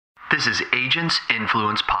This is Agents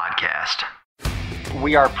Influence Podcast.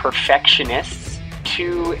 We are perfectionists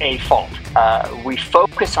to a fault. We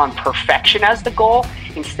focus on perfection as the goal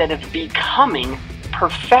instead of becoming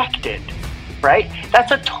perfected, right?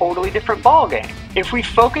 That's a totally different ballgame. If we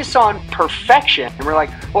focus on perfection and we're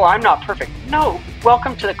like, well, I'm not perfect. No,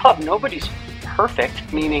 welcome to the club. Nobody's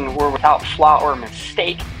perfect, meaning we're without flaw or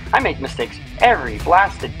mistake. I make mistakes every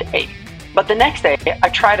blasted day. But the next day, I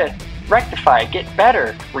try to rectify, get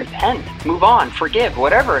better, repent, move on, forgive,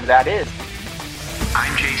 whatever that is.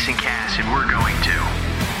 I'm Jason Cass, and we're going to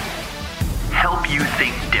help you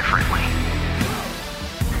think differently,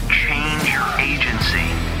 change your agency,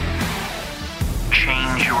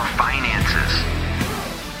 change your finances,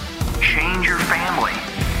 change your family,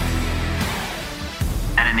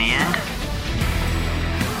 and in the end,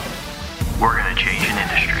 we're going to change an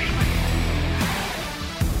industry.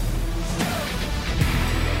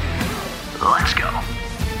 Let's go.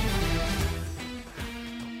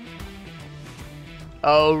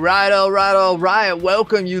 All right.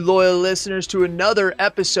 Welcome, you loyal listeners, to another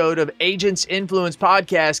episode of Agents Influence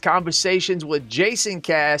Podcast, Conversations with Jason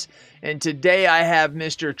Cass. And today I have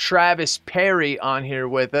Mr. Travis Perry on here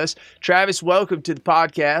with us. Travis, welcome to the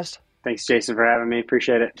podcast. Thanks, Jason, for having me.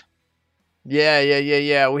 Appreciate it.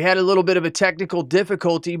 Yeah. We had a little bit of a technical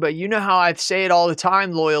difficulty, but you know how I say it all the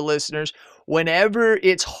time, loyal listeners. Whenever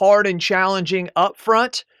it's hard and challenging up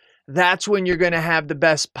front, that's when you're going to have the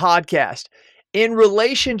best podcast. In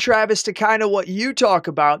relation, Travis, to kind of what you talk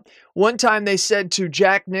about, one time they said to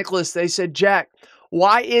Jack Nicklaus, they said, Jack,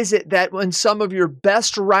 why is it that when some of your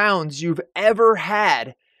best rounds you've ever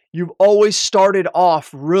had, you've always started off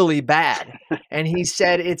really bad? And he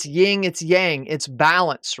said, it's yin, it's yang, it's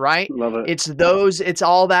balance, right? Love it. It's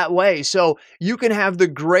all that way. So you can have the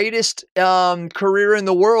greatest career in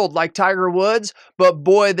the world like Tiger Woods, but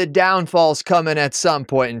boy, the downfall's coming at some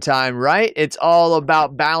point in time, right? It's all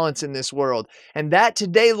about balance in this world. And that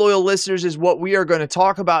today, loyal listeners, is what we are going to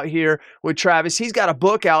talk about here with Travis. He's got a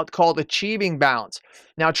book out called Achieving Balance.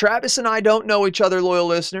 Now, Travis and I don't know each other, loyal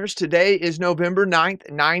listeners. Today is November 9th,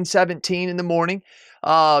 9:17 in the morning.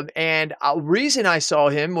 And the reason I saw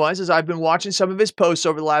him was I've been watching some of his posts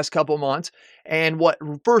over the last couple months. And what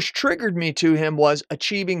first triggered me to him was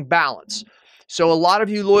achieving balance. So a lot of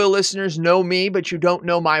you loyal listeners know me, but you don't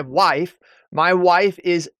know my wife. My wife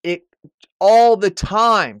is all the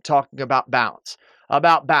time talking about balance.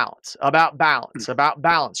 About balance.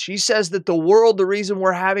 She says that the reason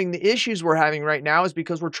we're having the issues we're having right now is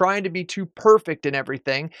because we're trying to be too perfect in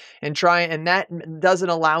everything and that doesn't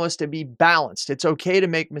allow us to be balanced. It's okay to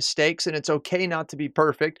make mistakes and it's okay not to be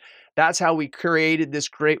perfect. That's how we created this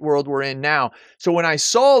great world we're in now. So when I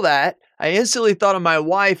saw that, I instantly thought of my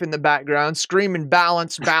wife in the background screaming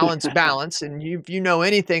balance. And if you know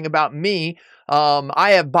anything about me,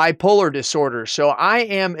 I have bipolar disorder. So I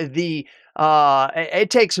am it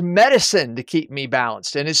takes medicine to keep me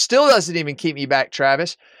balanced, and it still doesn't even keep me back,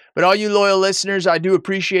 Travis. But all you loyal listeners, I do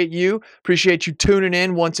appreciate you tuning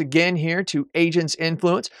in once again here to Agents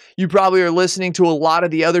Influence. You probably are listening to a lot of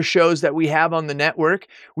the other shows that we have on the network.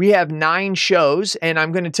 We have 9 shows, and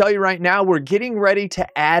I'm going to tell you right now, we're getting ready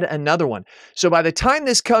to add another one. So by the time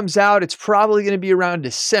this comes out, it's probably going to be around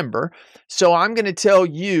December. So I'm going to tell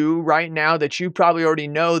you right now that you probably already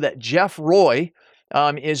know that Jeff Roy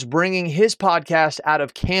is bringing his podcast out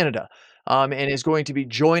of Canada and is going to be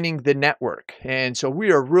joining the network. And so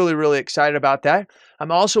we are really, really excited about that. I'm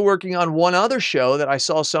also working on one other show that I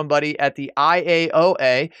saw somebody at the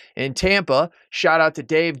IAOA in Tampa. Shout out to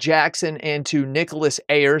Dave Jackson and to Nicholas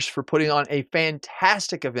Ayers for putting on a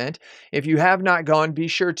fantastic event. If you have not gone, be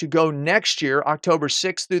sure to go next year, October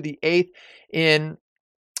 6th through the 8th in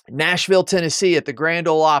Nashville, Tennessee, at the Grand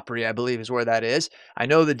Ole Opry, I believe is where that is. I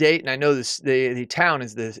know the date and I know the town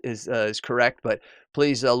is correct, but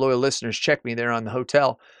please, loyal listeners, check me there on the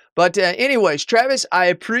hotel. But anyways, Travis, I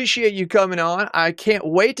appreciate you coming on. I can't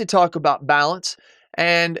wait to talk about balance,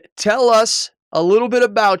 and tell us a little bit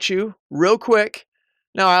about you real quick.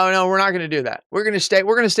 No, we're not going to do that. We're going to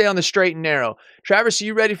stay on the straight and narrow. Travis, are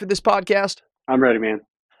you ready for this podcast? I'm ready, man.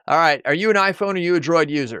 All right. Are you an iPhone or are you a Droid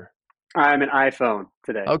user? I'm an iPhone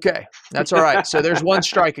today. Okay, that's all right. So there's one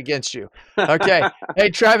strike against you. Okay. Hey,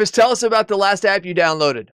 Travis, tell us about the last app you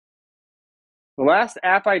downloaded. The last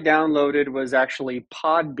app I downloaded was actually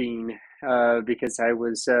Podbean because I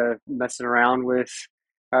was messing around with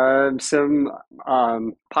some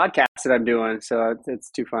podcasts that I'm doing. So it's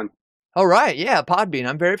too fun. All right. Yeah, Podbean.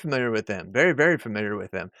 I'm very familiar with them. Very, very familiar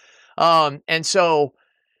with them. And so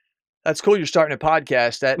That's cool. You're starting a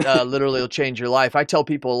podcast that literally will change your life. I tell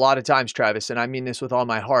people a lot of times, Travis, and I mean this with all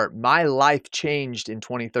my heart, my life changed in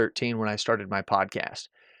 2013 when I started my podcast.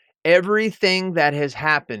 everything that has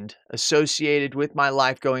happened associated with my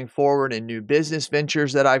life going forward and new business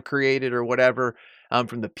ventures that I've created or whatever,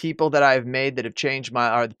 from the people that I've made that have changed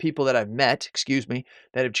or the people that I've met, excuse me,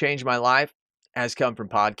 that have changed my life has come from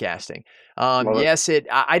podcasting. Yes,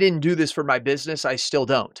 I didn't do this for my business. I still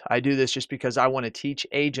don't. I do this just because I want to teach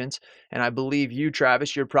agents. And I believe you,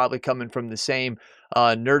 Travis, you're probably coming from the same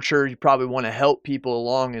nurture. You probably want to help people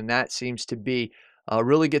along. And that seems to be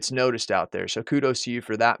really gets noticed out there. So kudos to you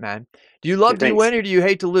for that, man. Do you love to win or do you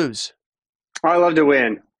hate to lose? I love to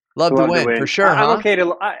win. Love to win, for sure, I'm huh? okay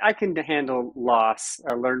I can handle loss,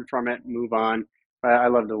 learn from it, move on. I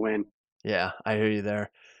love to win. Yeah, I hear you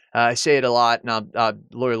there. I say it a lot. Now,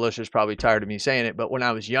 loyal listeners probably tired of me saying it, but when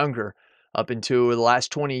I was younger, up until the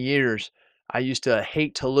last 20 years, I used to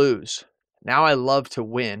hate to lose. Now I love to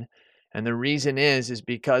win. And the reason is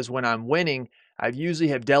because when I'm winning, I usually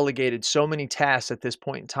have delegated so many tasks at this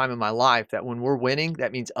point in time in my life that when we're winning,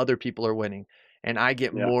 that means other people are winning. And I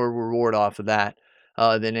get more reward off of that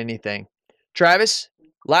than anything. Travis,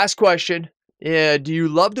 last question. Do you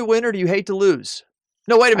love to win or do you hate to lose?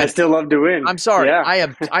 No, wait a minute. I still love to win. I'm sorry. Yeah.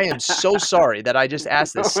 I am so sorry that I just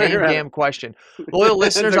asked the same damn question. Loyal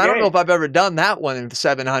listeners, I don't know if I've ever done that one in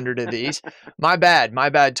 700 of these. My bad,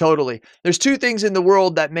 totally. There's two things in the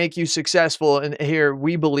world that make you successful, and here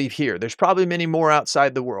we believe here. There's probably many more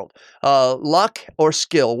outside the world. Luck or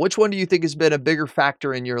skill. Which one do you think has been a bigger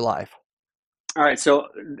factor in your life? All right, so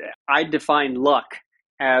I define luck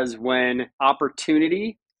as when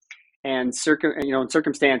opportunity and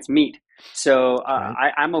circumstance meet. So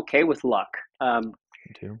I'm okay with luck.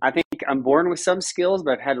 I think I'm born with some skills,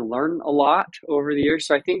 but I've had to learn a lot over the years.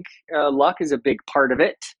 So I think luck is a big part of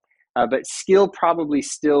it, but skill probably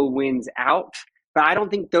still wins out. But I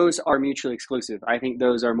don't think those are mutually exclusive. I think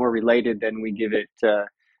those are more related than we give it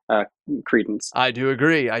credence. I do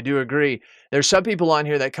agree. There's some people on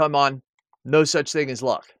here that come on, no such thing as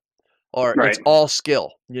luck. Or it's all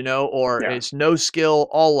skill, or it's no skill,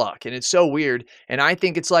 all luck. And it's so weird. And I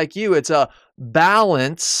think it's like you, it's a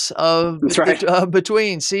balance of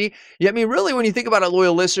between. See, I mean, really, when you think about it,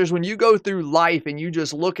 loyal listeners, when you go through life and you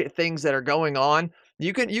just look at things that are going on,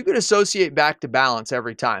 you can associate back to balance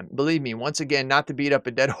every time. Believe me, once again, not to beat up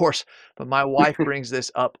a dead horse, but my wife brings this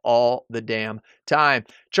up all the damn time.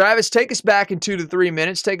 Travis, take us back in 2 to 3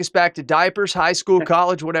 minutes. Take us back to diapers, high school,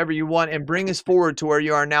 college, whatever you want, and bring us forward to where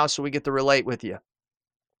you are now so we get to relate with you.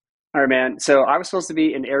 All right, man. So I was supposed to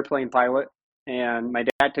be an airplane pilot, and my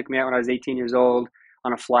dad took me out when I was 18 years old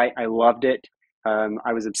on a flight. I loved it.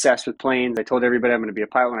 I was obsessed with planes. I told everybody I'm going to be a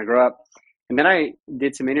pilot when I grow up. And then I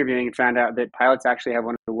did some interviewing and found out that pilots actually have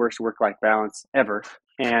one of the worst work-life balance ever.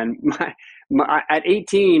 And at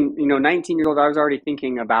 18, 19 years old, I was already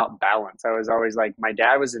thinking about balance. I was always like, my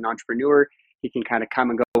dad was an entrepreneur. He can kind of come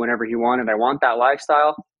and go whenever he wanted. I want that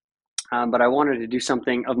lifestyle, but I wanted to do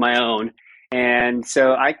something of my own. And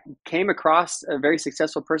so I came across a very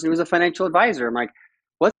successful person who was a financial advisor. I'm like,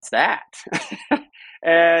 what's that?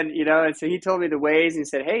 And so he told me the ways, and he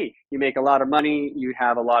said, hey, you make a lot of money, you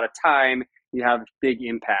have a lot of time, you have big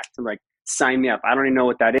impact. I'm like, sign me up. I don't even know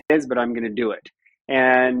what that is, but I'm going to do it.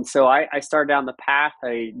 And so I started down the path.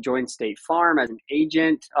 I joined State Farm as an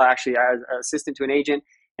agent, actually as an assistant to an agent,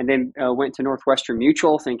 and then went to Northwestern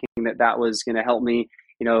Mutual thinking that was going to help me,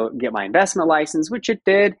 get my investment license, which it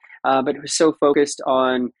did. But it was so focused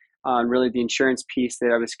on really the insurance piece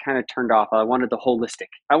that I was kind of turned off. I wanted the holistic.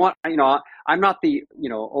 I'm not the,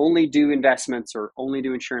 only do investments or only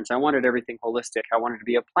do insurance. I wanted everything holistic. I wanted to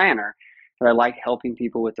be a planner. And I like helping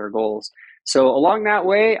people with their goals. So along that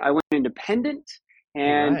way, I went independent.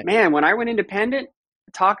 And man, when I went independent,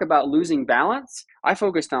 talk about losing balance, I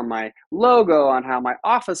focused on my logo, on how my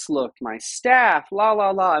office looked, my staff,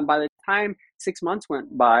 And by the time 6 months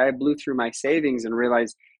went by, I blew through my savings and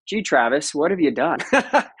realized, gee, Travis, what have you done?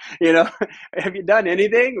 Have you done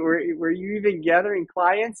anything? Were you even gathering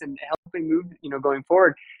clients and helping move, going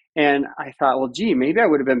forward? And I thought, well, gee, maybe I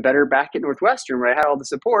would have been better back at Northwestern where I had all the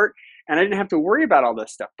support and I didn't have to worry about all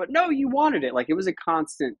this stuff. But no, you wanted it. Like it was a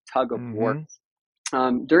constant tug of war.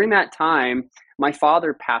 During that time, my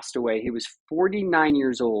father passed away. He was 49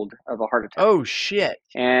 years old of a heart attack. Oh, shit.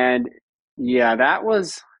 And yeah, that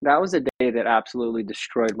was a day that absolutely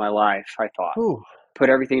destroyed my life, I thought. Ooh. Put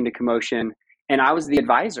everything into commotion. And I was the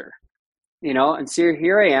advisor, and so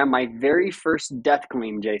here I am. My very first death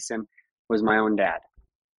claim, Jason, was my own dad.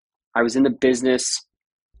 I was in the business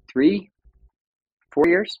 4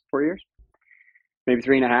 years, maybe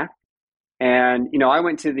 3.5. And, I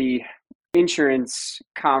went to the insurance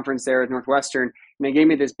conference there at Northwestern, and they gave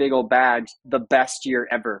me this big old badge, the best year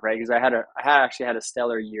ever, right? Because I actually had a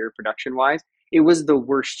stellar year production wise. It was the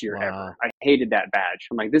worst year Wow. ever. I hated that badge.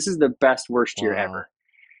 I'm like, this is the best worst year Wow. ever.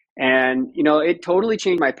 And, you know, it totally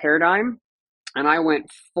changed my paradigm. And I went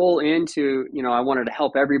full into, you know, I wanted to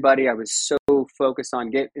help everybody. I was so focused on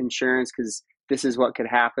get insurance because this is what could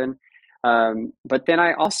happen. But then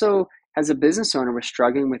I also, as a business owner, was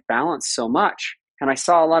struggling with balance so much. And I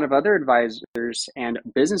saw a lot of other advisors and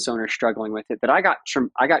business owners struggling with it that I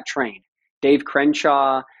got trained. Dave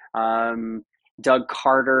Crenshaw, Doug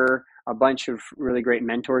Carter, a bunch of really great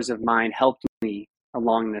mentors of mine helped me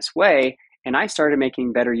along this way. And I started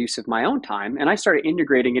making better use of my own time, and I started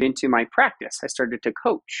integrating it into my practice. I started to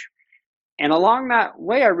coach. And along that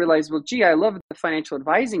way, I realized, well, gee, I love the financial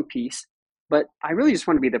advising piece, but I really just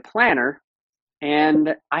want to be the planner.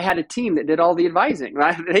 And I had a team that did all the advising.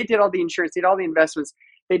 They did all the insurance, did all the investments,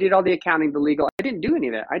 they did all the accounting, the legal. I didn't do any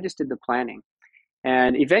of that. I just did the planning.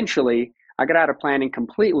 And eventually, I got out of planning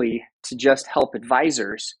completely to just help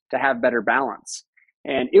advisors to have better balance.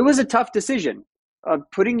 And it was a tough decision.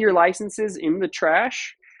 Putting your licenses in the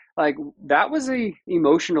trash, like that was a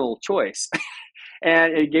emotional choice.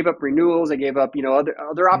 And it gave up renewals. I gave up, you know,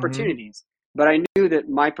 other opportunities. But I knew that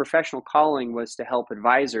my professional calling was to help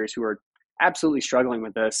advisors who are absolutely struggling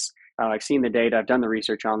with this. I've seen the data. I've done the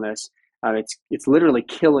research on this. It's literally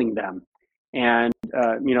killing them. And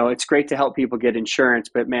you know, it's great to help people get insurance,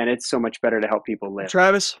 but man, it's so much better to help people live.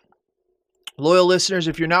 Travis, loyal listeners,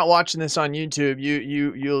 if you're not watching this on YouTube,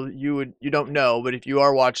 you don't know, but if you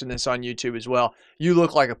are watching this on YouTube as well, you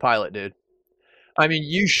look like a pilot, dude. I mean,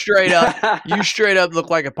 you straight up look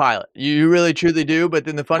like a pilot. You really truly do. But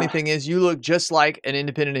then the funny thing is, you look just like an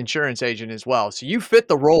independent insurance agent as well. So you fit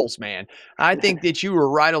the roles, man. I think that you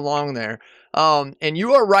were right along there. And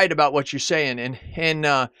you are right about what you're saying.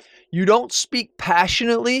 And you don't speak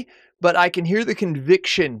passionately, but I can hear the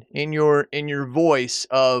conviction in your voice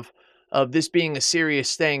of this being a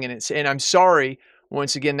serious thing. And I'm sorry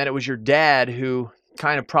once again that it was your dad who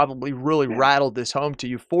kind of probably really rattled this home to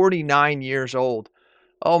you. 49 years old.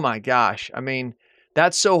 Oh my gosh. I mean,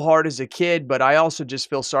 that's so hard as a kid, but I also just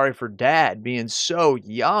feel sorry for dad being so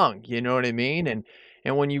young. You know what I mean?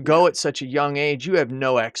 And when you go at such a young age, you have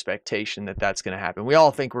no expectation that that's going to happen. We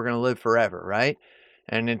all think we're going to live forever, right?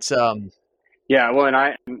 And it's yeah. Well,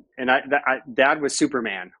 Dad was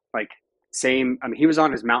Superman. Like same. I mean, he was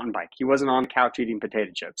on his mountain bike. He wasn't on the couch eating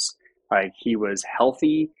potato chips. Like he was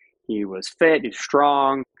healthy. He was fit, he's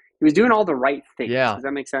strong. He was doing all the right things. Yeah. Does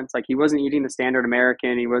that make sense? Like he wasn't eating the standard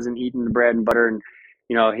American. He wasn't eating the bread and butter. And,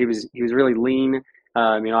 you know, he was really lean. You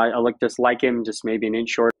know, I look just like him, just maybe an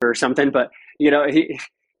inch shorter or something. But, you know,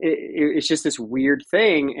 it's just this weird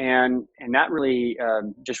thing. And that really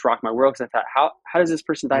just rocked my world because I thought, how does this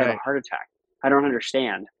person die of a heart attack? I don't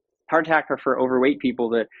understand. Heart attack are for overweight people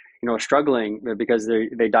that, you know, are struggling because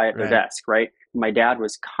they die at their desk, right? My dad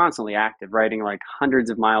was constantly active, riding like hundreds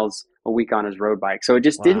of miles a week on his road bike. So it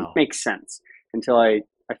just didn't make sense until I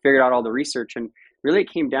figured out all the research. And really it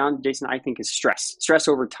came down, Jason, I think is stress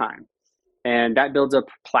over time. And that builds up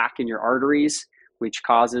plaque in your arteries, which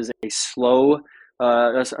causes a slowing of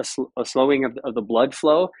the blood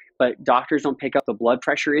flow. But doctors don't pick up the blood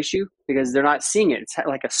pressure issue because they're not seeing it. It's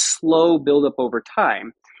like a slow buildup over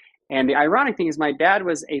time. And the ironic thing is my dad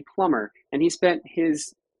was a plumber and he spent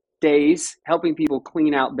his days helping people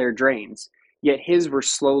clean out their drains, yet his were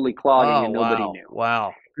slowly clogging and nobody knew.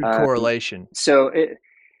 Wow. Good correlation. So it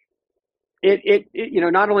you know,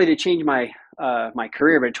 not only did it change my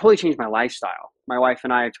career, but it totally changed my lifestyle. My wife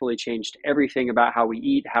and I have totally changed everything about how we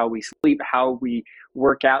eat, how we sleep, how we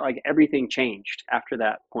work out. Like everything changed after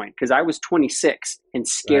that point because I was 26 and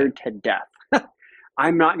scared to death.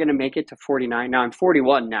 I'm not going to make it to 49. Now I'm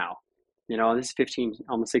 41 now, you know, this is 15,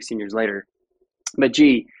 almost 16 years later. But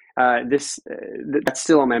gee, that's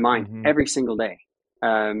still on my mind every single day.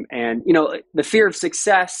 And, you know, the fear of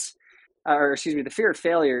success, the fear of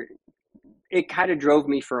failure, it kind of drove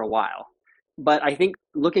me for a while. But I think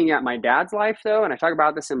looking at my dad's life, though, and I talk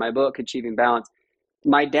about this in my book, Achieving Balance,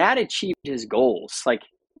 my dad achieved his goals. Like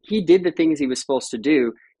he did the things he was supposed to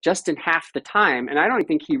do just in half the time. And I don't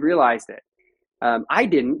think he realized it. I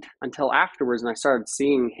didn't until afterwards, and I started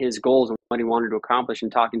seeing his goals and what he wanted to accomplish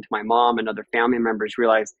and talking to my mom and other family members,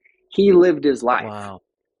 realized he lived his life,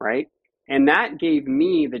 right? And that gave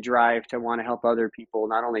me the drive to want to help other people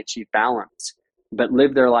not only achieve balance, but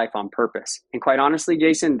live their life on purpose. And quite honestly,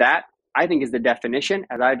 Jason, that I think is the definition,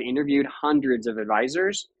 as I've interviewed hundreds of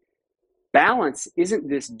advisors. Balance isn't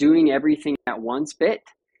this doing everything at once bit.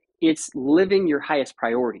 It's living your highest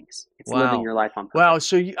priorities. It's living your life on purpose. Wow.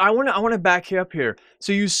 So I want to back you up here.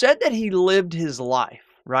 So you said that he lived his life,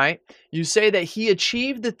 right? You say that he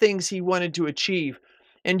achieved the things he wanted to achieve.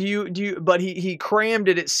 And but he crammed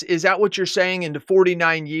it. Is that what you're saying, into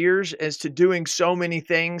 49 years, as to doing so many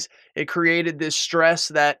things? It created this stress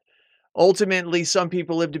that ultimately some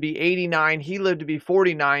people live to be 89. He lived to be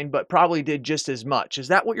 49, but probably did just as much. Is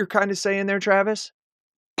that what you're kind of saying there, Travis?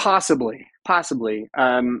 Possibly, possibly.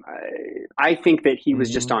 I think that he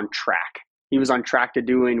was just Mhm. on track. He was on track to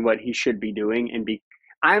doing what he should be doing, and be.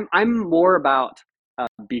 I'm more about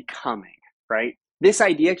becoming, right. This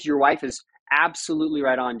idea, because your wife is absolutely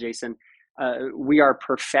right on, Jason. We are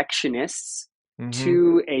perfectionists Mhm.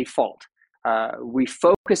 to a fault. We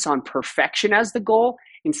focus on perfection as the goal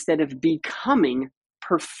instead of becoming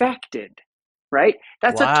perfected, right?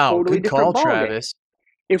 That's a Wow, totally good different call, ballgame. Travis.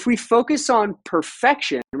 If we focus on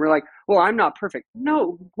perfection, we're like, well, I'm not perfect.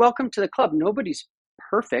 No, welcome to the club. Nobody's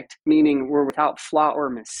perfect, meaning we're without flaw or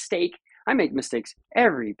mistake. I make mistakes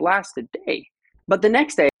every blasted day. But the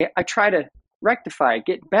next day, I try to rectify,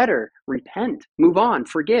 get better, repent, move on,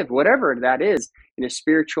 forgive, whatever that is in a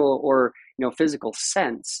spiritual or physical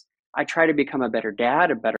sense. I try to become a better dad,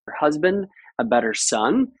 a better husband, a better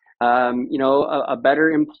son, a better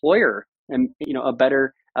employer, and a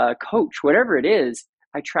better coach, whatever it is.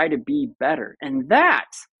 I try to be better. And that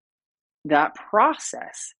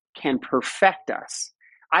process can perfect us.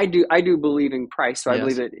 I do believe in Christ, so I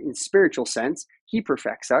believe Yes. that in spiritual sense, he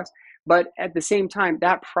perfects us. But at the same time,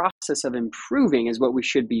 that process of improving is what we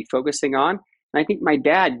should be focusing on. And I think my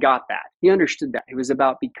dad got that. He understood that. It was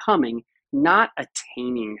about becoming, not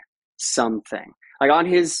attaining something. Like on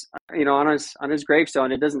his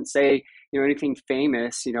gravestone, it doesn't say anything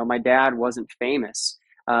famous. My dad wasn't famous.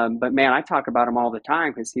 But man, I talk about him all the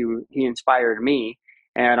time because he inspired me,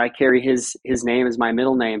 and I carry his name as my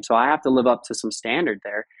middle name, so I have to live up to some standard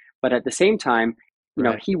there. But at the same time,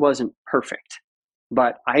 Right. he wasn't perfect,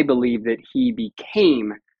 but I believe that he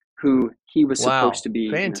became who he was supposed Wow. to be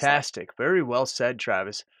in this life. Fantastic. Very well said,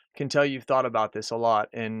 Travis. Can tell you've thought about this a lot,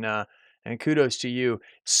 and kudos to you.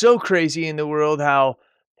 So crazy in the world how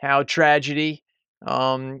tragedy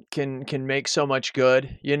can make so much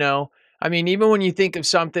good, you know? I mean, even when you think of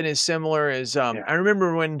something as similar as Yeah, I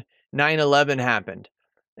remember when 9/11 happened,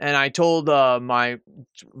 and I told my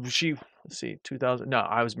she let's see, 2000, no,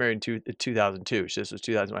 I was married in 2002. So this was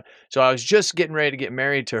 2001. So I was just getting ready to get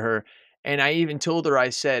married to her, and I even told her, I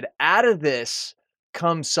said, out of this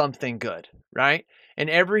comes something good, right? And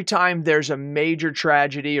every time there's a major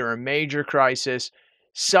tragedy or a major crisis,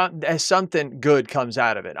 something good comes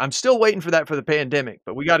out of it. I'm still waiting for that for the pandemic,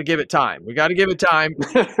 but we got to give it time. We got to give it time.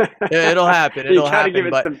 It'll happen. you It'll got to give happen.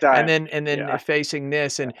 it But some time. and then Yeah, facing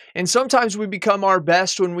this, and sometimes we become our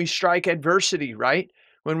best when we strike adversity, right?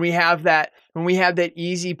 When we have that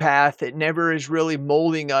easy path that never is really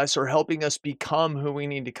molding us or helping us become who we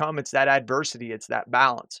need to come. It's that adversity. It's that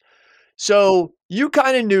balance. So you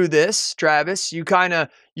kind of knew this, Travis. You've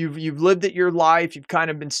lived it your life. You've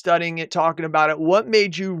kind of been studying it, talking about it. What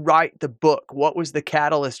made you write the book? What was the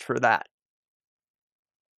catalyst for that?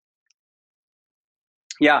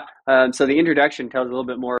 yeah. So the introduction tells a little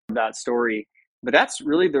bit more of that story, but that's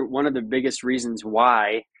really one of the biggest reasons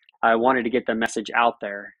why I wanted to get the message out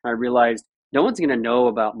there. I realized no one's going to know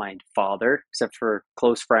about my father except for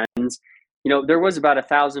close friends. There was about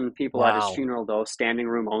 1,000 people at his Wow. funeral, though, standing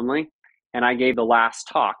room only, and I gave the last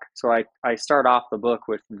talk. So I start off the book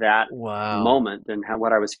with that Wow. moment and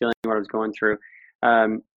what I was feeling, what I was going through.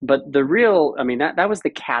 But I mean, that was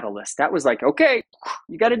the catalyst. That was like, okay,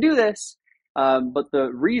 you got to do this. But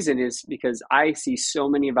the reason is because I see so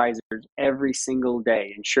many advisors every single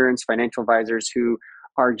day, insurance, financial advisors who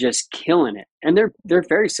are just killing it, and they're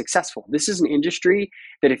very successful. This is an industry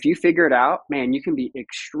that if you figure it out, man, you can be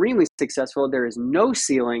extremely successful. There is no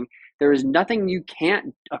ceiling. There is nothing you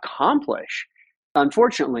can't accomplish.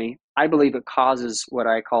 Unfortunately, I believe it causes what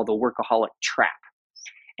I call the workaholic trap.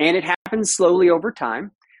 And it happens slowly over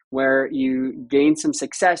time where you gain some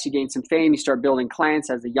success, you gain some fame, you start building clients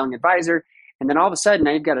as a young advisor. And then all of a sudden,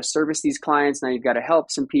 now you've got to service these clients. Now you've got to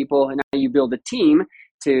help some people. And now you build a team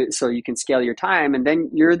so you can scale your time. And then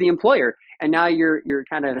you're the employer. And now you're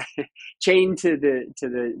kind of chained to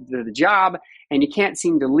the job, and you can't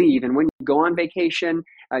seem to leave. And when you go on vacation,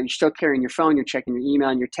 you're still carrying your phone, you're checking your email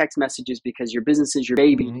and your text messages because your business is your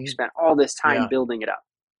baby. You Mhm. spent all this time Yeah. building it up.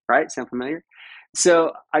 Right? Sound familiar?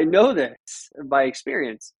 So I know this by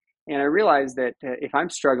experience. And I realized that if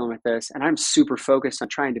I'm struggling with this and I'm super focused on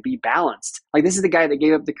trying to be balanced, like this is the guy that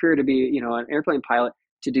gave up the career to be, an airplane pilot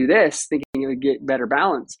to do this, thinking it would get better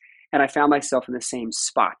balance. And I found myself in the same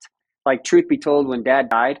spot. Like, truth be told, when dad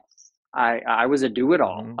died, I was a do it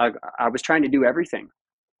all. Mhm. I was trying to do everything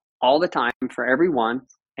all the time for everyone.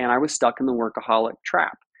 And I was stuck in the workaholic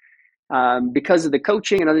trap. because of the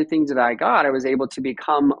coaching and other things that I got, I was able to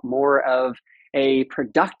become more of a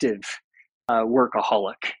productive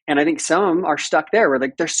workaholic. And I think some are stuck there where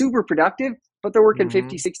like they're super productive, but they're working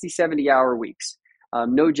 50, 60, 70-hour weeks.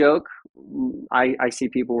 No joke. I see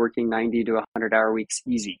people working 90 to 100-hour weeks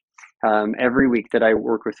easy every week that I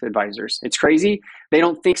work with advisors. It's crazy. They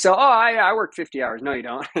don't think so. Oh, I work 50 hours. No, you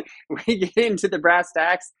don't. We get into the brass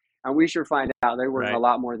tacks and we sure find out they're working a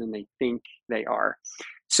lot more than they think they are.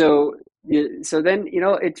 So then,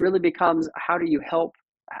 it really becomes, how do you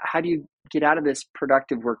get out of this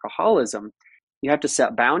productive workaholism? You have to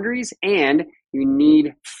set boundaries, and you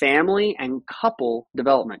need family and couple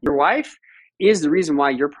development. Your wife is the reason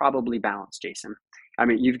why you're probably balanced, Jason. I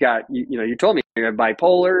mean, you've got, you told me you have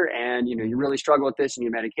bipolar and, you really struggle with this and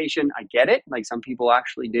your medication. I get it. Like some people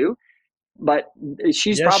actually do, but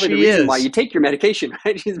she's probably the reason why you take your medication,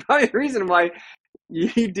 right? She's probably the reason why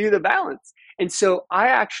you do the balance. And so I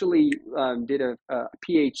actually did a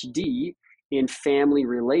PhD in family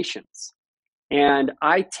relations. And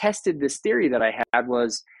I tested this theory that I had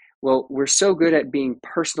was, well, we're so good at being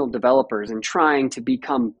personal developers and trying to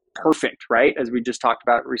become perfect, right? As we just talked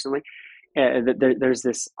about recently, there's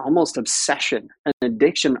this almost obsession, an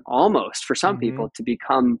addiction almost for some people to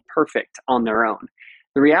become perfect on their own.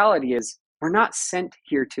 The reality is we're not sent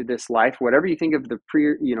here to this life, whatever you think of the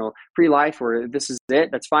pre-life or this is it,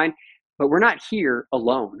 that's fine. But we're not here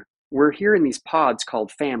alone. We're here in these pods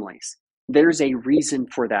called families. There's a reason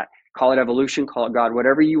for that. Call it evolution, call it God,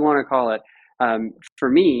 whatever you want to call it. For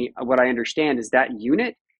me, what I understand is that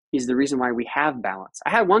unit is the reason why we have balance.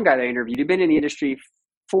 I had one guy that I interviewed. He'd been in the industry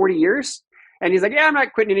 40 years. And he's like, yeah, I'm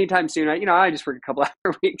not quitting anytime soon. I just work a couple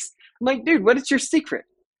hour weeks. I'm like, dude, what is your secret?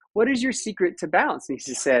 What is your secret to balance? And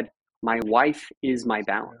he just said, my wife is my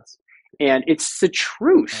balance. And it's the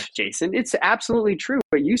truth, Jason. It's absolutely true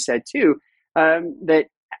what you said too, that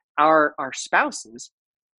our spouses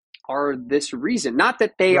are this reason. Not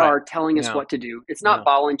that they are telling us what to do. It's not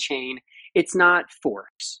ball and chain. It's not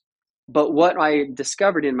force. But what I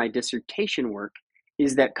discovered in my dissertation work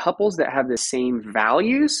is that couples that have the same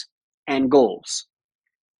values and goals,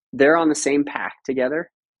 they're on the same path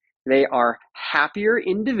together. They are happier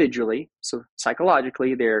individually. So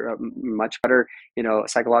psychologically, they're much better,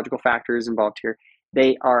 psychological factors involved here.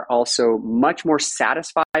 They are also much more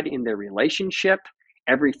satisfied in their relationship,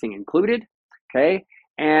 everything included. Okay.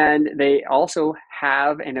 And they also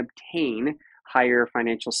have and obtain higher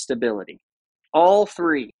financial stability. All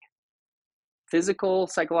three: physical,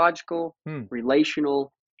 psychological,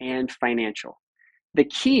 relational, and financial. The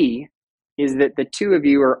key is that the two of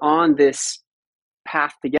you are on this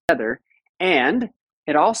path together, and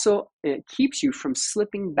it keeps you from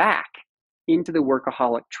slipping back into the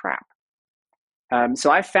workaholic trap.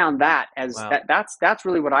 So I found that as that's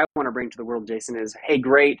really what I want to bring to the world, Jason, is, hey,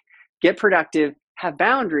 great, get productive, have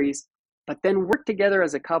boundaries, but then work together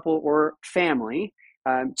as a couple or family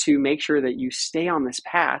to make sure that you stay on this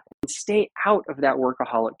path and stay out of that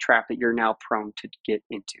workaholic trap that you're now prone to get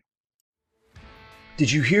into. Did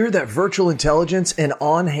you hear that virtual intelligence and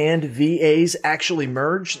on-hand VAs actually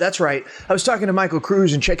merge? That's right. I was talking to Michael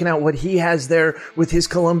Cruz and checking out what he has there with his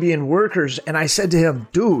Colombian workers. And I said to him,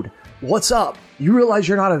 dude, what's up? You realize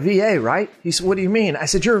you're not a VA, right? He said, what do you mean? I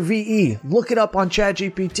said, you're a VE. Look it up on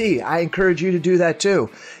ChatGPT. I encourage you to do that too.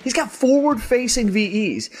 He's got forward-facing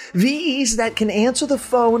VEs. VEs that can answer the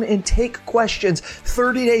phone and take questions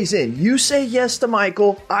 30 days in. You say yes to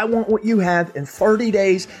Michael, I want what you have. In 30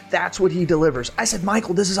 days, that's what he delivers. I said,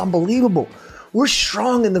 Michael, this is unbelievable. We're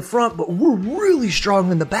strong in the front, but we're really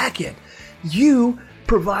strong in the back end. You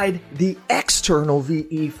provide the external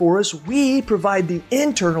VE for us. We provide the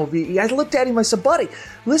internal VE. I looked at him, I said, buddy,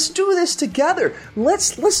 let's do this together.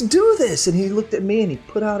 Let's do this. And he looked at me and he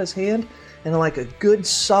put out his hand, and like a good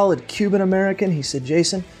solid Cuban American, he said,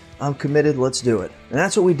 Jason, I'm committed. Let's do it. And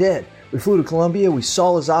that's what we did. We flew to Colombia, we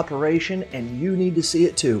saw his operation, and you need to see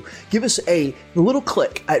it too. Give us a little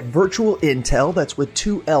click at Virtual Intel, that's with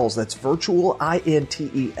 2 L's, that's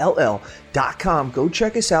virtualintell.com. Go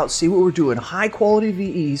check us out, see what we're doing. High quality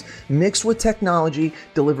VEs mixed with technology,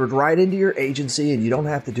 delivered right into your agency, and you don't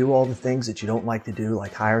have to do all the things that you don't like to do,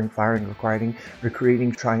 like hiring, firing,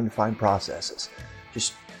 recruiting, trying to find processes.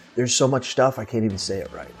 Just, there's so much stuff, I can't even say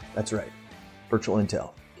it right. That's right. Virtual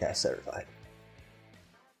Intel, CAS certified.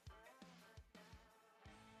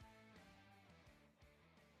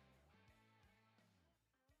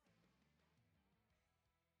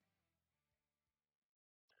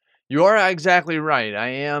 You are exactly right.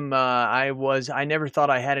 I never thought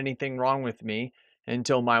I had anything wrong with me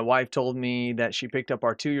until my wife told me that she picked up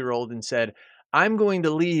our 2-year-old and said, I'm going to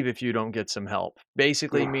leave if you don't get some help.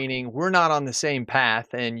 Basically Ugh. meaning we're not on the same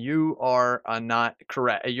path and you are not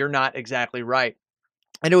correct. You're not exactly right.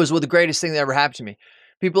 And it was the greatest thing that ever happened to me.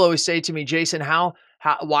 People always say to me, Jason, how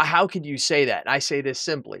could you say that? I say this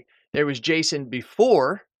simply. There was Jason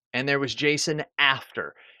before and there was Jason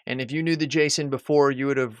after. And if you knew the Jason before, you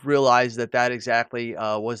would have realized that that exactly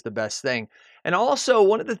was the best thing. And also,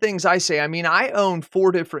 one of the things I say, I mean, I own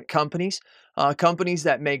 4 different companies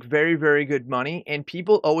that make very, very good money. And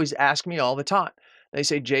people always ask me all the time. They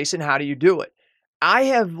say, Jason, how do you do it? I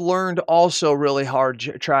have learned also really hard,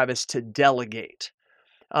 Travis, to delegate.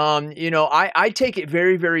 I take it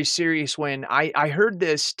very, very serious when I heard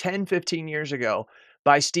this 10, 15 years ago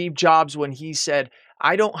by Steve Jobs when he said,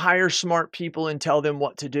 I don't hire smart people and tell them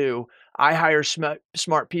what to do. I hire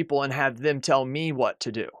smart people and have them tell me what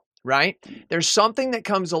to do. Right? There's something that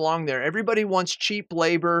comes along there. Everybody wants cheap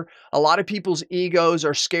labor. A lot of people's egos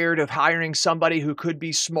are scared of hiring somebody who could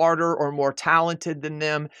be smarter or more talented than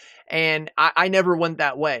them. And I never went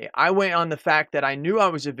that way. I went on the fact that I knew I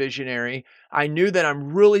was a visionary. I knew that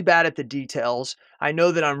I'm really bad at the details. I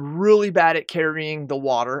know that I'm really bad at carrying the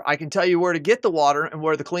water. I can tell you where to get the water and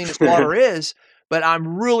where the cleanest water is, but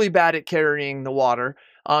I'm really bad at carrying the water.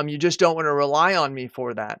 You just don't want to rely on me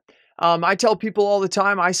for that. I tell people all the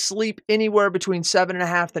time, I sleep anywhere between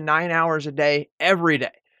 7.5 to 9 hours a day, every day.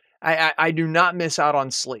 I do not miss out on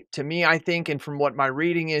sleep. To me, I think, and from what my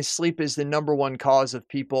reading is, sleep is the number one cause of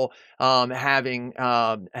people having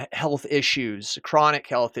health issues, chronic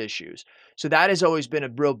health issues. So that has always been a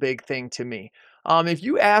real big thing to me. If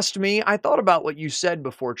you asked me, I thought about what you said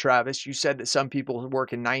before, Travis. You said that some people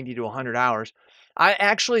work in 90 to 100 hours. I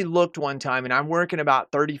actually looked one time and I'm working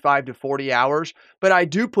about 35 to 40 hours, but I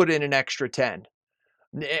do put in an extra 10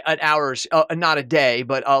 hours, not a day,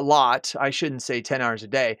 but a lot. I shouldn't say 10 hours a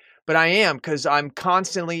day, but I am because I'm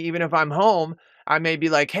constantly, even if I'm home, I may be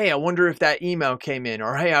like, hey, I wonder if that email came in,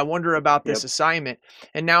 or hey, I wonder about this Yep. assignment.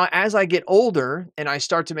 And now as I get older and I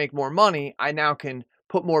start to make more money, I now can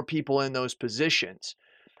put more people in those positions.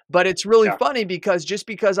 But it's really Yeah. funny because just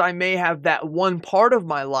because I may have that one part of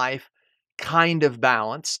my life kind of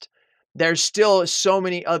balanced, there's still so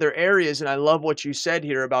many other areas. And I love what you said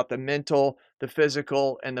here about the mental, the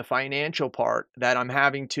physical, and the financial part that I'm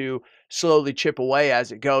having to slowly chip away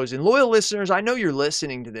as it goes. And loyal listeners, I know you're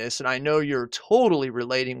listening to this and I know you're totally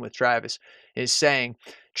relating with Travis is saying.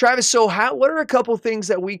 Travis, so what are a couple things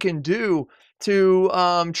that we can do to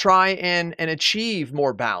try and achieve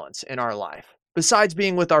more balance in our life besides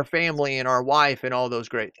being with our family and our wife and all those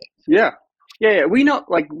great things? Yeah. Yeah. We know,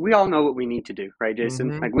 like, we all know what we need to do, right,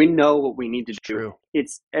 Jason? Mm-hmm. Like, we know what we need to do. True.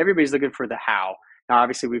 It's everybody's looking for the how. Now,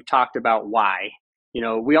 obviously, we've talked about why.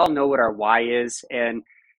 We all know what our why is, and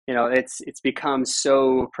it's become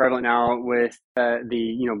so prevalent now with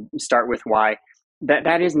the start with why.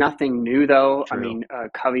 That is nothing new, though. I True. mean,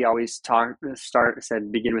 Covey always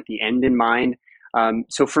said begin with the end in mind.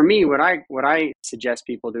 So for me, what I suggest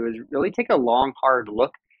people do is really take a long, hard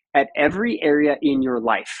look at every area in your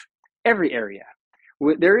life. Every area.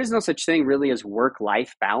 There is no such thing really as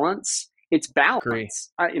work-life balance. It's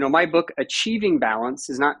balance. My book, Achieving Balance,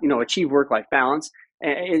 is not, achieve work-life balance.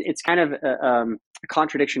 It's kind of a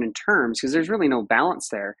contradiction in terms because there's really no balance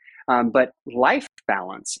there. But life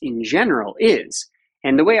balance in general is.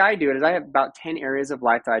 And the way I do it is I have about 10 areas of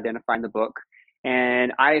life that I identify in the book.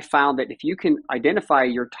 And I found that if you can identify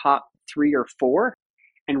your top 3 or 4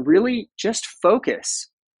 and really just focus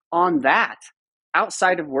on that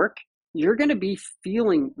outside of work, you're going to be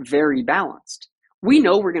feeling very balanced. We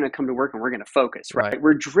know we're going to come to work and we're going to focus, right?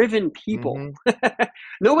 We're driven people. Mm-hmm.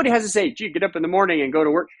 Nobody has to say, gee, get up in the morning and go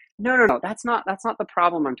to work. No. That's not the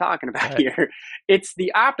problem I'm talking about here. It's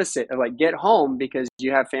the opposite of like get home because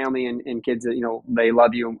you have family and kids that, they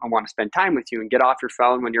love you and want to spend time with you and get off your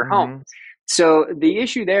phone when you're home. So the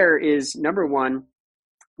issue there is, number one,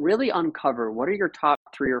 really uncover what are your top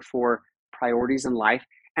 3 or 4 priorities in life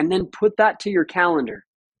and then put that to your calendar.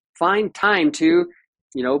 Find time to,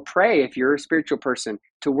 pray if you're a spiritual person,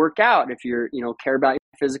 to work out if you're, care about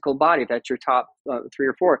your physical body, if that's your top 3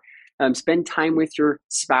 or 4. Spend time with your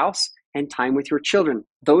spouse and time with your children.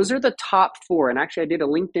 Those are the top 4. And actually, I did a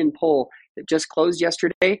LinkedIn poll that just closed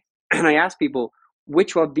yesterday. And I asked people,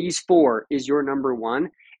 which of these 4 is your number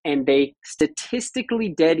one? And they statistically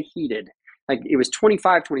dead heated. Like it was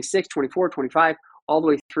 25, 26, 24, 25, all the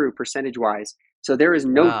way through percentage-wise. So there is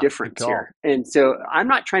no difference here. And so I'm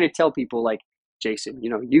not trying to tell people like, Jason,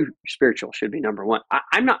 you spiritual should be number one.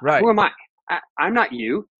 I'm not. Right. Who am I? I'm not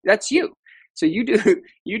you. That's you. So you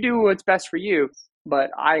do what's best for you. But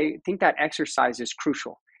I think that exercise is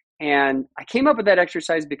crucial. And I came up with that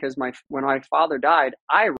exercise because when my father died,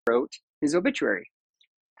 I wrote his obituary.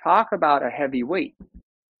 Talk about a heavy weight.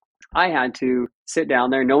 I had to sit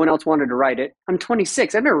down there. No one else wanted to write it. I'm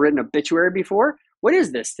 26. I've never written an obituary before. What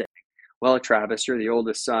is this thing? Well, Travis, you're the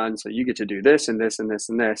oldest son, so you get to do this and this and this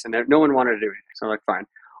and this. And no one wanted to do anything. So I'm like, fine,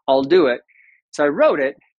 I'll do it. So I wrote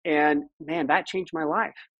it, and man, that changed my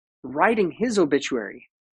life. Writing his obituary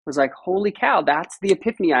was like, holy cow, that's the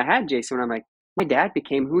epiphany I had, Jason, when I'm like, my dad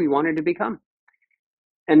became who he wanted to become.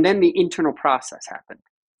 And then the internal process happened.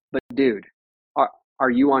 But dude, are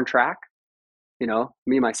you on track? You know,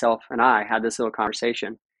 me, myself, and I had this little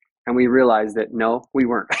conversation, and we realized that no, we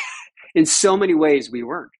weren't. In so many ways, we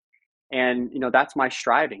weren't. And, you know, that's my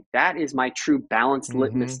striving. That is my true balanced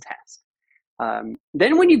litmus test.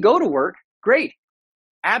 Then when you go to work, great,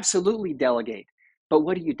 absolutely delegate. But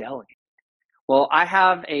what do you delegate? Well, I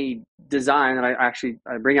have a design that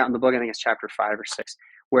I bring out in the book. I think it's chapter 5 or 6,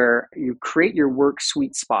 where you create your work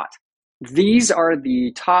sweet spot. These are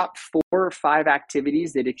the top 4 or 5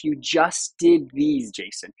 activities that if you just did these,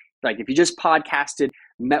 Jason, like if you just podcasted,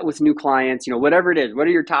 met with new clients, you know, whatever it is, what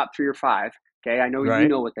are your top 3 or 5? Okay, I know you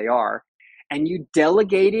know what they are. And you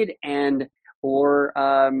delegated or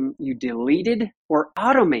you deleted or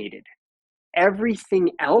automated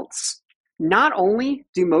everything else. Not only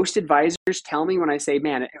do most advisors tell me when I say,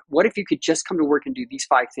 man, what if you could just come to work and do these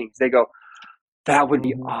 5 things? They go, that would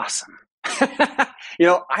be awesome. You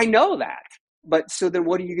know, I know that. But so then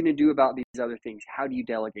what are you going to do about these other things? How do you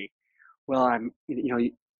delegate? Well,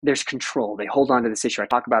 there's control. They hold on to this issue. I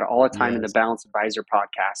talk about it all the time in the Balanced Advisor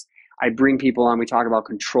podcast. I bring people on, we talk about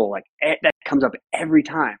control. Like that comes up every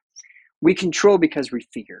time. We control because we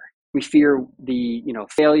fear. We fear the,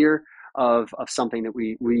 failure of something that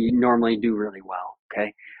we normally do really well.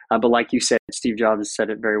 Okay. But like you said, Steve Jobs said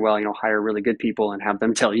it very well, hire really good people and have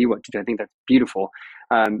them tell you what to do. I think that's beautiful.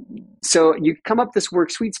 So you come up this work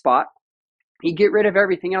sweet spot, you get rid of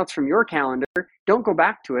everything else from your calendar. Don't go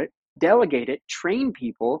back to it, delegate it, train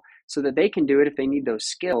people so that they can do it if they need those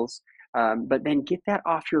skills. But then get that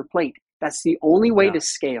off your plate. That's the only way to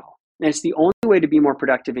scale. And it's the only way to be more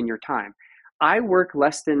productive in your time. I work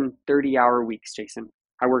less than 30-hour weeks, Jason.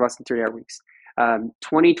 I work less than 30-hour weeks.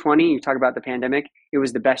 2020, you talk about the pandemic, it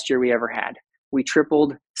was the best year we ever had. We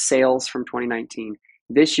tripled sales from 2019.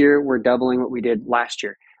 This year, we're doubling what we did last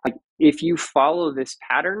year. Like, if you follow this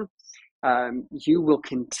pattern, you will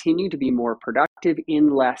continue to be more productive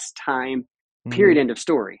in less time, period, end of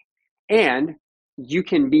story. And you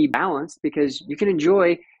can be balanced because you can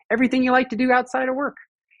enjoy everything you like to do outside of work.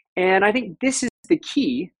 And I think this is the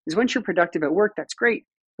key, is once you're productive at work, that's great.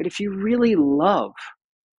 But if you really love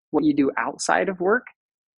what you do outside of work,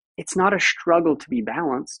 it's not a struggle to be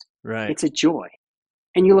balanced. Right. It's a joy.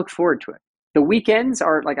 And you look forward to it. The weekends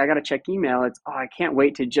are like, I got to check email. It's, I can't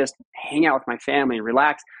wait to just hang out with my family,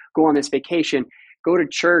 relax, go on this vacation, go to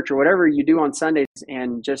church or whatever you do on Sundays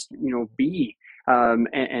and just, be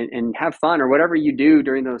and have fun or whatever you do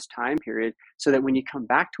during those time periods so that when you come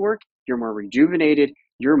back to work, you're more rejuvenated,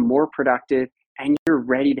 you're more productive, and you're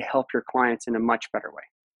ready to help your clients in a much better way.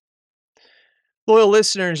 Loyal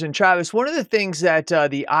listeners, and Travis, one of the things that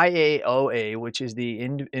the IAOA, which is the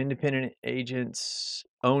Independent Agents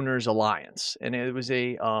Owners Alliance, and it was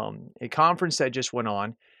a conference that just went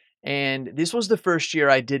on, and this was the first year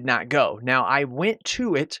I did not go. Now, I went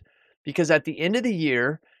to it because at the end of the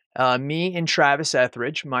year, me and Travis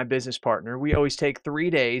Etheridge, my business partner, we always take 3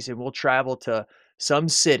 days and we'll travel to some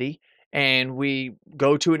city and we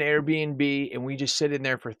go to an Airbnb and we just sit in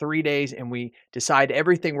there for 3 days and we decide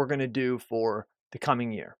everything we're going to do for the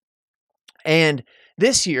coming year. And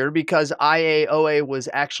this year, because IAOA was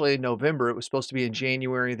actually in November, it was supposed to be in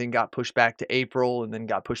January, then got pushed back to April and then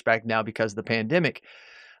got pushed back now because of the pandemic.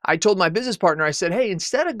 I told my business partner, I said, hey,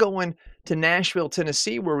 instead of going to Nashville,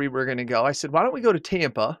 Tennessee, where we were going to go, I said, why don't we go to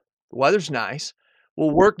Tampa? The weather's nice.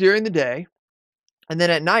 We'll work during the day. And then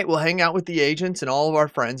at night, we'll hang out with the agents and all of our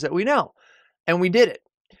friends that we know. And we did it.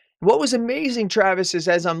 What was amazing, Travis, is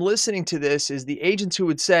as I'm listening to this, is the agents who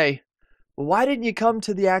would say, well, why didn't you come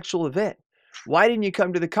to the actual event? Why didn't you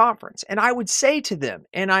come to the conference? And I would say to them,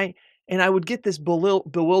 and I would get this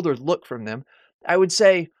bewildered look from them. I would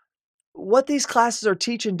say, what these classes are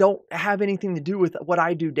teaching don't have anything to do with what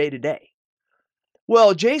I do day to day.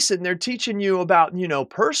 Well, Jason, they're teaching you about,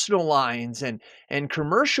 personal lines and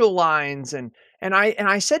commercial lines. And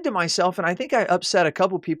I said to myself, and I think I upset a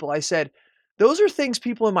couple people, I said, those are things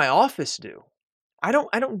people in my office do. I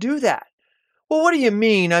don't do that. Well, what do you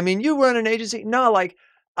mean? I mean, you run an agency? No, like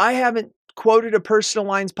I haven't quoted a personal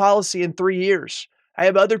lines policy in 3 years. I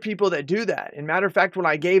have other people that do that. And matter of fact, when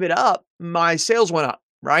I gave it up, my sales went up.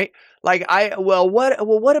 Right? Like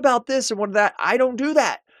what about this and what that? I don't do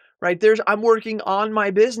that. right? I'm working on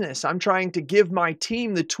my business. I'm trying to give my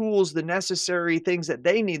team the tools, the necessary things that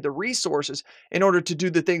they need, the resources in order to do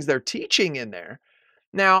the things they're teaching in there.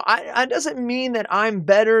 Now, I doesn't mean that I'm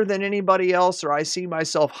better than anybody else or I see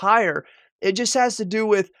myself higher. It just has to do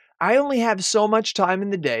with I only have so much time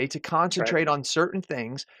in the day to Right. concentrate on certain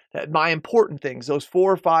things, that my important things, those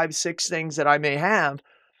 4, 5, 6 things that I may have.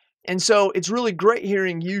 And so it's really great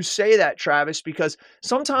hearing you say that, Travis, because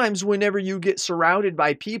sometimes whenever you get surrounded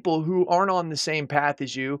by people who aren't on the same path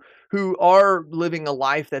as you, who are living a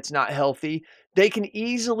life that's not healthy, they can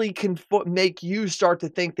easily make you start to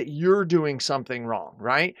think that you're doing something wrong,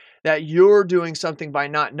 right? That you're doing something by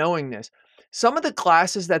not knowing this. Some of the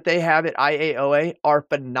classes that they have at IAOA are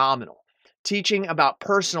phenomenal. Teaching about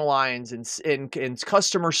personal lines and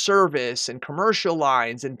customer service and commercial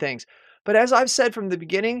lines and things. But as I've said from the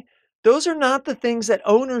beginning, those are not the things that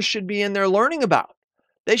owners should be in there learning about.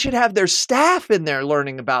 They should have their staff in there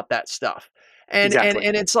learning about that stuff. And and Exactly.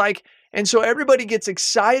 and it's like, and so everybody gets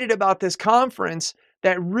excited about this conference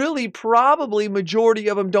that really probably majority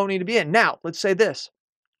of them don't need to be in. Now, let's say this.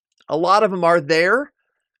 A lot of them are there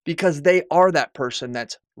because they are that person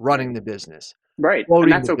that's running Right. the business, Right. And quoting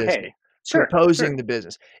that's the business, okay. Sure. proposing Sure. the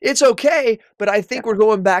business. It's okay, but I Yeah. think we're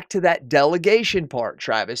going back to that delegation part,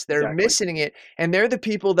 Travis. They're Exactly. missing it, and they're the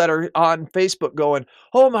people that are on Facebook going,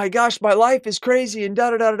 "Oh my gosh, my life is crazy," and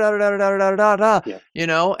da da da da da da da da da da.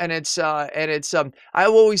 Yeah. And it's I've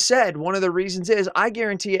always said one of the reasons is I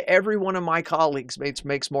guarantee you every one of my colleagues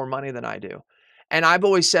makes more money than I do. And I've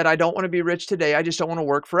always said I don't want to be rich today. I just don't want to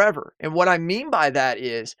work forever. And what I mean by that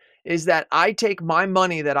is that I take my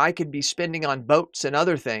money that I could be spending on boats and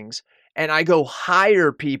other things, and I go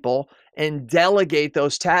hire people and delegate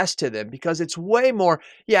those tasks to them because it's way more.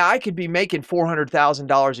 Yeah, I could be making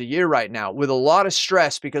 $400,000 a year right now with a lot of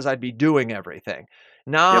stress because I'd be doing everything.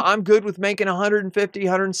 Nah, Yep. I'm good with making $150,000,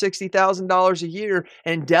 $160,000 a year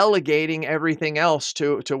and delegating everything else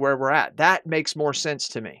to where we're at. That makes more sense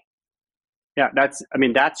to me. Yeah,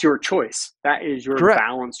 that's your choice. That is your Correct.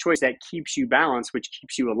 balanced choice that keeps you balanced, which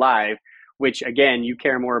keeps you alive, which again, you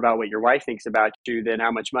care more about what your wife thinks about you than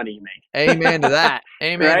how much money you make. Amen to that.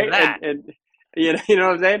 Amen to Right? that. And you know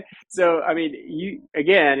what I'm saying? So, I mean,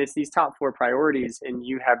 it's these top four priorities and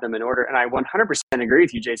you have them in order. And I 100% agree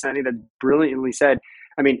with you, Jason. I think that's brilliantly said.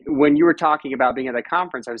 I mean, when you were talking about being at the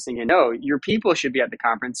conference, I was thinking, no, your people should be at the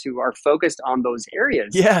conference who are focused on those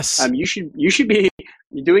areas. Yes. You should be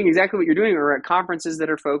doing exactly what you're doing, or at conferences that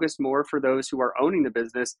are focused more for those who are owning the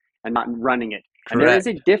business and not running it. Correct. And there is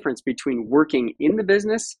a difference between working in the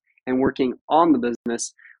business and working on the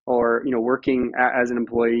business, or working as an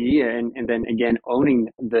employee and then again owning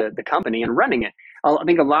the company and running it. I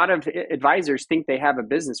think a lot of advisors think they have a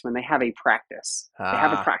business when they have a practice. They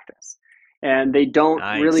have a practice and they don't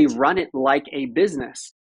really Nice. run it like a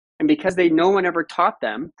business. And because no one ever taught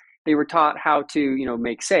them, they were taught how to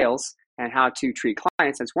make sales and how to treat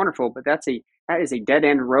clients. That's wonderful, but that is a dead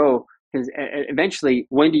end row, because eventually,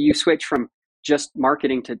 when do you switch from just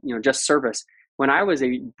marketing to just service? When I was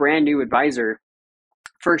a brand new advisor,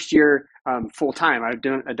 first year full time, I've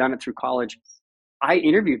done it through college. I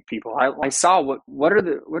interviewed people. I saw what are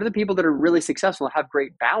the people that are really successful, have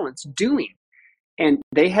great balance doing, and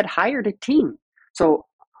they had hired a team. So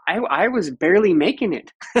I was barely making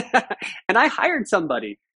it, and I hired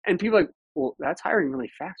somebody, and people are like, well, that's hiring really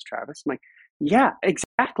fast, Travis. I'm like, yeah,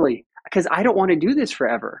 exactly, because I don't want to do this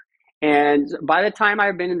forever. And by the time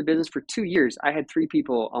I've been in the business for 2 years, I had 3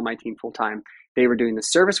 people on my team full time. They were doing the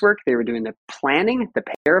service work, they were doing the planning, the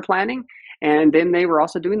para planning, and then they were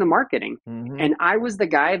also doing the marketing. Mm-hmm. And I was the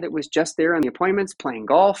guy that was just there on the appointments, playing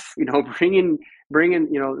golf, bringing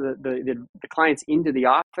the clients into the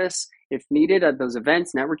office if needed at those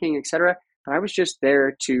events, networking, etc. But I was just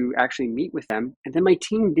there to actually meet with them, and then my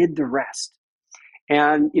team did the rest.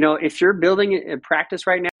 And if you're building a practice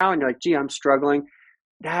right now and you're like, gee, I'm struggling,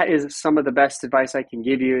 that is some of the best advice I can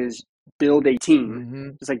give you is build a team. Mm-hmm.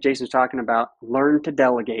 Just like Jason was talking about, learn to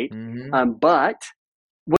delegate. Mm-hmm. But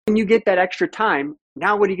when you get that extra time,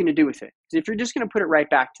 now what are you going to do with it? Because if you're just going to put it right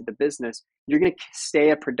back to the business, you're going to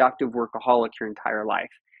stay a productive workaholic your entire life.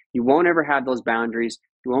 You won't ever have those boundaries.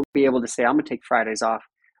 You won't be able to say, I'm going to take Fridays off.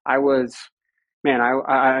 I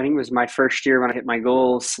think it was my first year when I hit my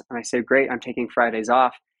goals, and I said, great, I'm taking Fridays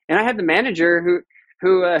off. And I had the manager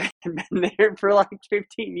who had been there for like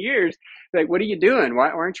 15 years. Like, what are you doing? Why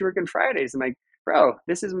aren't you working Fridays? I'm like, bro,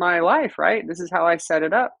 this is my life, right? This is how I set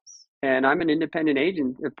it up. And I'm an independent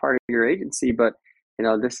agent, a part of your agency, but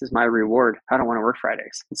this is my reward. I don't want to work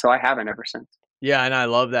Fridays. And so I haven't ever since. Yeah, and I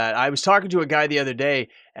love that. I was talking to a guy the other day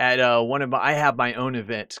at I have my own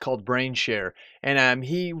event. It's called Brain Share, and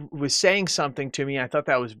he was saying something to me. I thought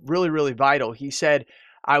that was really, really vital. He said,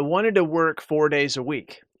 I wanted to work 4 days a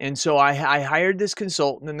week. And so I hired this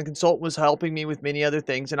consultant, and the consultant was helping me with many other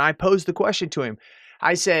things. And I posed the question to him.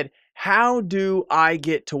 I said, how do I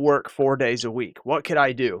get to work 4 days a week? What could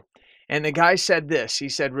I do? And the guy said this. He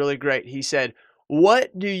said, really great. He said,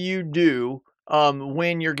 what do you do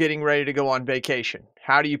when you're getting ready to go on vacation?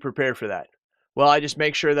 How do you prepare for that? Well, I just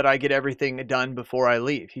make sure that I get everything done before I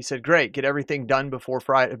leave. He said, great, get everything done before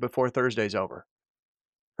Thursday's over.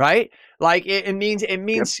 Right? Like it means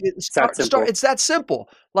Yep. start, it's that simple.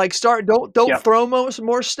 Like don't Yep. throw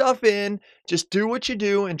more stuff in. Just do what you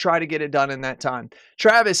do and try to get it done in that time.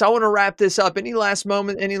 Travis, I want to wrap this up. Any last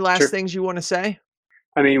Sure. things you want to say?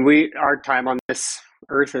 I mean, our time on this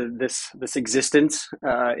earth, this existence,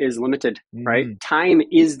 is limited, right? Time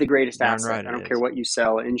is the greatest Darn asset. right I don't it care is. what you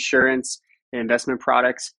sell, insurance, investment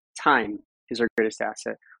products. Time is our greatest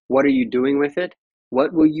asset. What are you doing with it?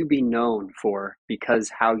 What will you be known for because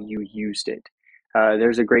how you used it?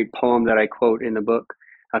 There's a great poem that I quote in the book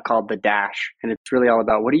called The Dash, and it's really all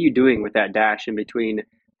about what are you doing with that dash in between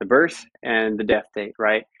the birth and the death date,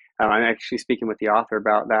 right? I'm actually speaking with the author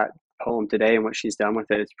about that poem today and what she's done with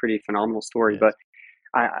it. It's a pretty phenomenal story, Yes. but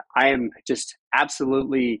I am just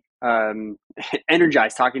absolutely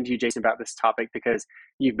energized talking to you, Jason, about this topic because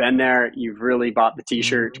you've been there, you've really bought the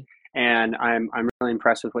t-shirt, and I'm really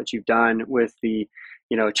impressed with what you've done with the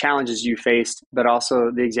challenges you faced, but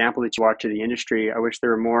also the example that you are to the industry. I wish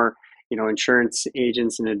there were more insurance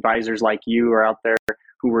agents and advisors like you are out there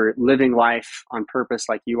who were living life on purpose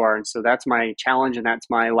like you are. And so that's my challenge, and that's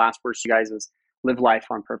my last words to you guys is live life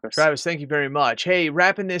on purpose. Travis, thank you very much. Hey,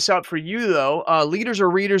 wrapping this up for you though, leaders are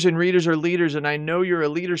readers and readers are leaders, and I know you're a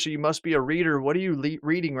leader, so you must be a reader. What are you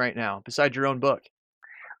reading right now besides your own book?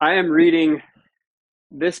 I am reading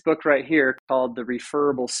this book right here called The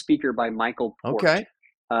Referable Speaker by Michael Port. Okay.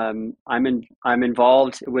 I'm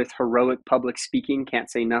involved with Heroic Public Speaking. Can't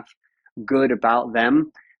say enough good about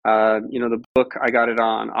them. The book, I got it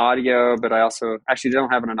on audio, but I also actually don't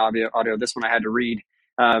have it on audio. This one I had to read.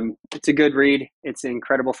 It's a good read. It's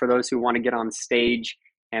incredible for those who want to get on stage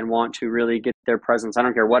and want to really get their presence. I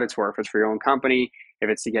don't care what it's for. If it's for your own company, if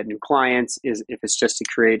it's to get new clients, if it's just to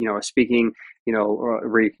create, a speaking,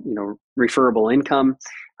 referable income.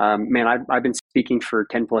 Man, I've been speaking for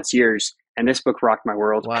 10 plus years, and this book rocked my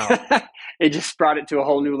world. Wow. It just brought it to a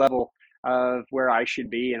whole new level of where I should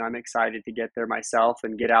be. And I'm excited to get there myself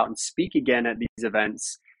and get out and speak again at these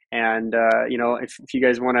events. And, if you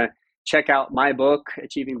guys want to check out my book,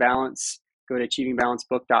 Achieving Balance, go to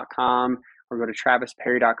achievingBalanceBook.com or go to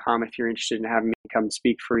travisperry.com if you're interested in having me come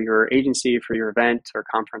speak for your agency, for your event or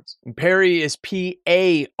conference. Perry is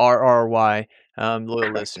Parry, loyal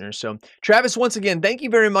Correct. listeners. So Travis, once again, thank you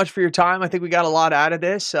very much for your time. I think we got a lot out of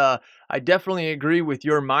this. I definitely agree with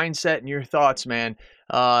your mindset and your thoughts, man.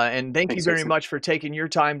 And thank Thanks, you very Jason. much for taking your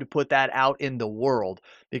time to put that out in the world,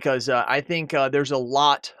 because I think there's a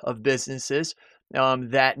lot of businesses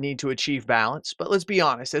that need to achieve balance. But let's be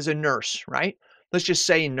honest, as a nurse, right? Let's just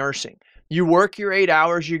say nursing. You work your 8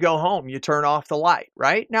 hours, you go home, you turn off the light,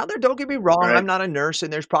 right? Now, don't get me wrong, Right. I'm not a nurse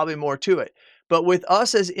and there's probably more to it. But with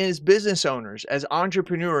us as business owners, as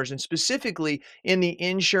entrepreneurs, and specifically in the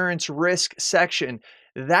insurance risk section,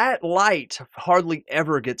 that light hardly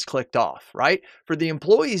ever gets clicked off, right? For the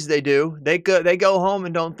employees, they do. They go home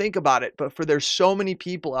and don't think about it. But there's so many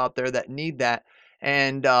people out there that need that.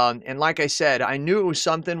 And like I said, I knew it was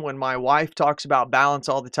something when my wife talks about balance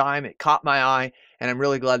all the time. It caught my eye, and I'm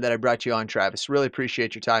really glad that I brought you on, Travis. Really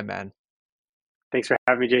appreciate your time, man. Thanks for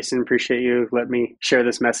having me, Jason. Appreciate you. Let me share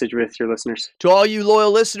this message with your listeners. To all you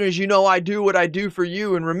loyal listeners, you know I do what I do for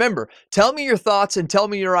you. And remember, tell me your thoughts and tell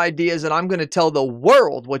me your ideas, and I'm going to tell the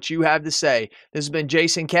world what you have to say. This has been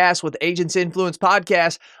Jason Cass with Agents Influence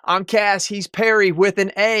Podcast. I'm Cass. He's Perry with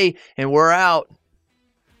an A, and we're out.